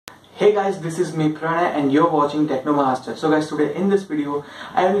Hey guys, this is me Pranay and you're watching Techno Master. So guys, today in this video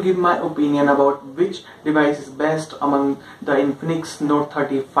I will give my opinion about which device is best among the Infinix Note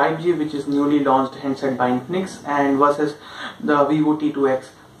 30 5G, which is newly launched handset by Infinix, and versus the Vivo T2x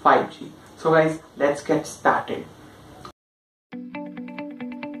 5G. So guys, let's get started.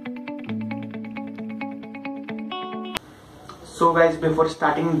 So guys, before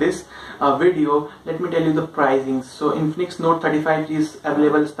starting this video, let me tell you the pricing. So Infinix Note 35G is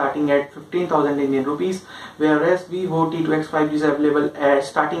available starting at 15,000 Indian rupees, whereas Vivo T2x 5G is available at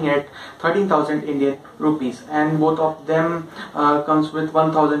starting at 13,000 Indian rupees, and both of them comes with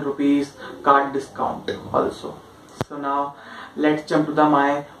 1,000 rupees card discount also. So now let's jump to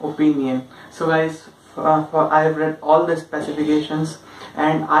my opinion. So guys, I have read all the specifications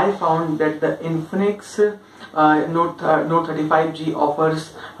and I found that the Infinix Note 35G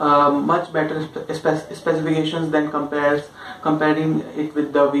offers much better specifications than comparing it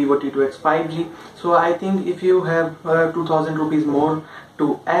with the Vivo T2x 5G. So I think if you have 2,000 rupees more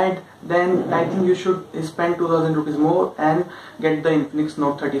to add, then I think you should spend 2,000 rupees more and get the Infinix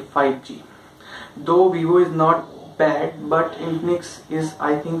Note 30 5G. Though Vivo is not bad, but Infinix is,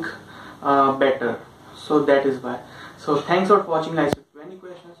 I think, better. So that is why. So thanks for watching guys. If you have any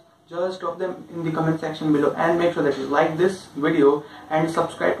questions, just drop them in the comment section below, and make sure that you like this video and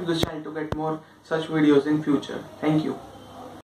subscribe to this channel to get more such videos in future. Thank you.